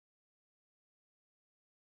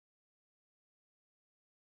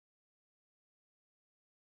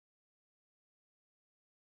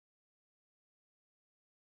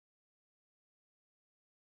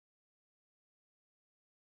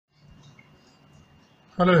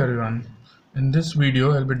Hello everyone. In this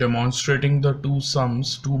video, I'll be demonstrating the two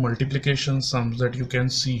multiplication sums that you can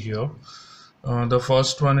see here. The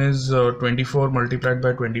first one is 24 multiplied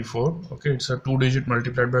by 24. Okay, it's a two-digit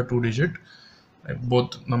multiplied by two-digit.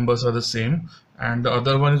 Both numbers are the same. And the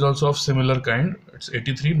other one is also of similar kind. It's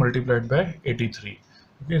 83 multiplied by 83.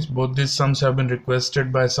 Okay, so both these sums have been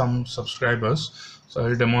requested by some subscribers. So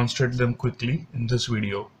I'll demonstrate them quickly in this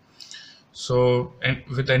video. So, and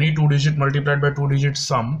with any two-digit multiplied by two-digit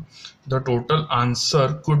sum, the total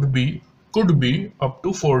answer could be up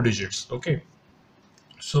to 4 digits. Okay.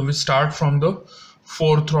 So we start from the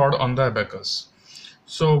fourth rod on the abacus.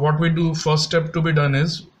 So what we do, first step to be done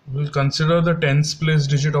is we'll consider the tens place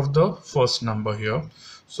digit of the first number here.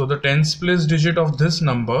 So the tens place digit of this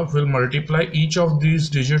number will multiply each of these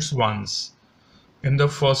digits once in the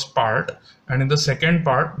first part, and in the second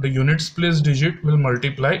part the units place digit will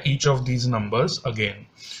multiply each of these numbers again.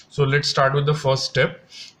 So let's start with the first step.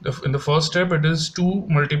 In the first step it is 2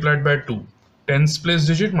 multiplied by 2, tens place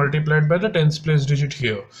digit multiplied by the tens place digit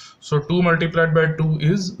here. So 2 multiplied by 2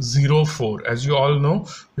 is 04. As you all know,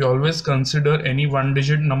 we always consider any one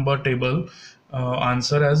digit number table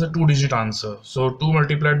answer as a two-digit answer. So 2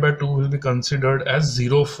 multiplied by 2 will be considered as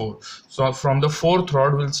 04. So from the fourth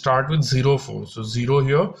rod we'll start with 04. So 0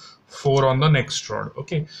 here, 4 on the next rod.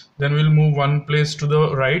 Okay, then we'll move one place to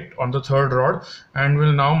the right on the third rod, and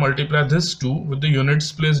we'll now multiply this 2 with the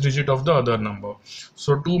units place digit of the other number.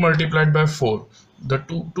 So 2 multiplied by 4, the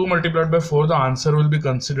 2 multiplied by 4, the answer will be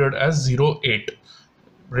considered as 08.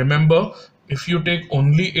 Remember, if you take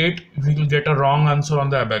only 8, we will get a wrong answer on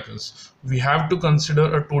the abacus. We have to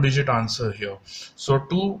consider a two-digit answer here. So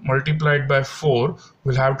 2 multiplied by 4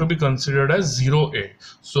 will have to be considered as 08.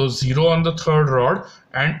 So 0 on the third rod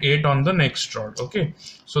and 8 on the next rod. Okay.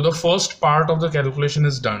 So the first part of the calculation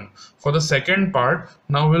is done. For the second part,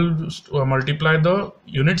 now we'll multiply the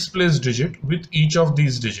units place digit with each of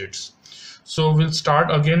these digits. So we'll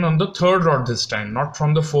start again on the third rod this time, not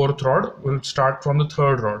from the fourth rod. We'll start from the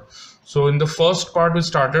third rod. So in the first part we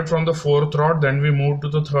started from the fourth rod, then we moved to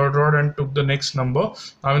the third rod and took the next number.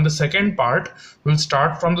 Now in the second part we'll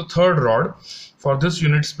start from the third rod for this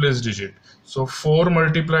units place digit. So 4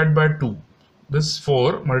 multiplied by 2. This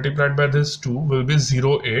 4 multiplied by this 2 will be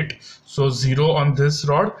 08. So 0 on this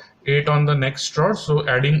rod, 8 on the next rod. So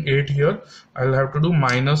adding 8 here, I'll have to do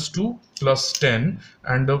minus 2 plus 10,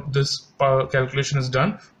 and this calculation is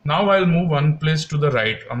done. Now I'll move one place to the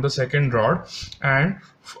right on the second rod, and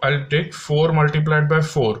I'll take 4 multiplied by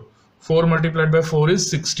 4. 4 multiplied by 4 is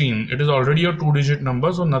 16. It is already a two-digit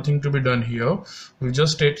number, so nothing to be done here. We'll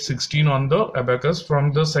just take 16 on the abacus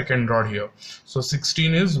from the second rod here. So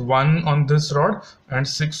 16 is 1 on this rod and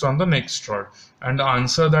 6 on the next rod. And the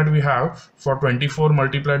answer that we have for 24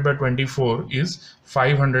 multiplied by 24 is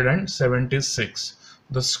 576.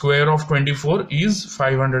 The square of 24 is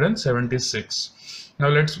 576. Now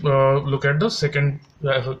let's look at the second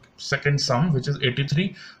sum, which is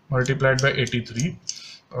 83 multiplied by 83.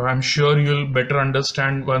 I'm sure you'll better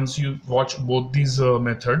understand once you watch both these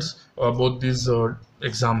methods, both these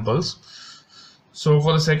examples. So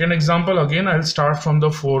for the second example, again I'll start from the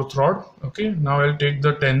fourth rod. Okay, now I'll take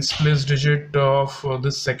the tens place digit of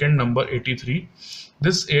this second number 83.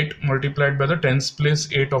 This 8 multiplied by the tens place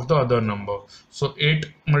 8 of the other number. So 8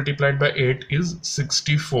 multiplied by 8 is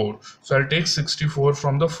 64. So I'll take 64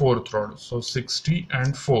 from the fourth rod. So 60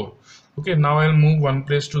 and 4. Okay, now I'll move one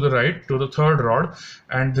place to the right to the third rod,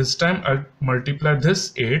 and this time I'll multiply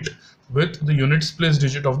this 8 with the units place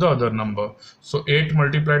digit of the other number. So 8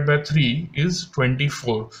 multiplied by 3 is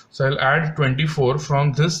 24. So I'll add 24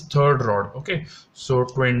 from this third rod. Okay, so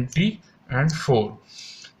 20 and 4.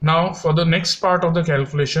 Now for the next part of the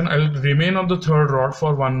calculation, I'll remain on the third rod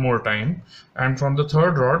for one more time, and from the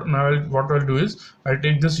third rod, now what I'll do is I'll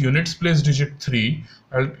take this units place digit 3,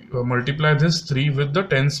 I'll multiply this 3 with the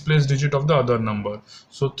tens place digit of the other number.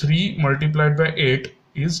 So 3 multiplied by 8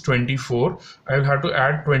 is 24. I'll have to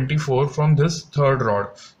add 24 from this third rod.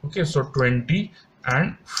 Okay, so 20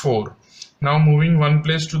 and 4. Now moving one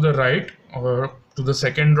place to the right, or to the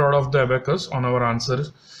second rod of the abacus on our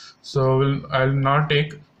answer. So I'll now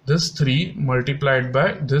take this 3 multiplied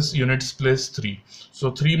by this units place 3. So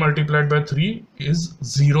 3 multiplied by 3 is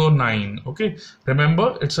 09. Okay,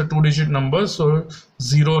 remember it's a two-digit number, so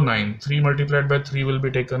 09. 3 multiplied by 3 will be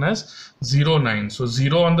taken as 09. So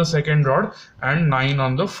 0 on the second rod and 9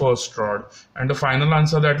 on the first rod. And the final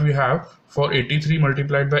answer that we have for 83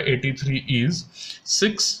 multiplied by 83 is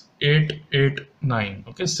 6889.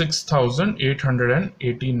 Okay,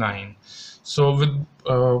 6889. So with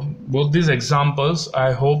both these examples,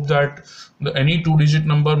 I hope that any two-digit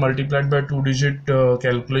number multiplied by two-digit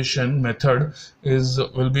calculation method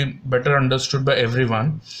will be better understood by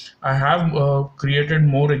everyone. I have created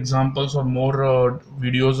more examples or more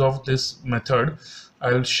videos of this method.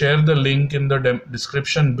 I'll share the link in the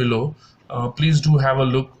description below. Please do have a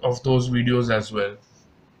look of those videos as well.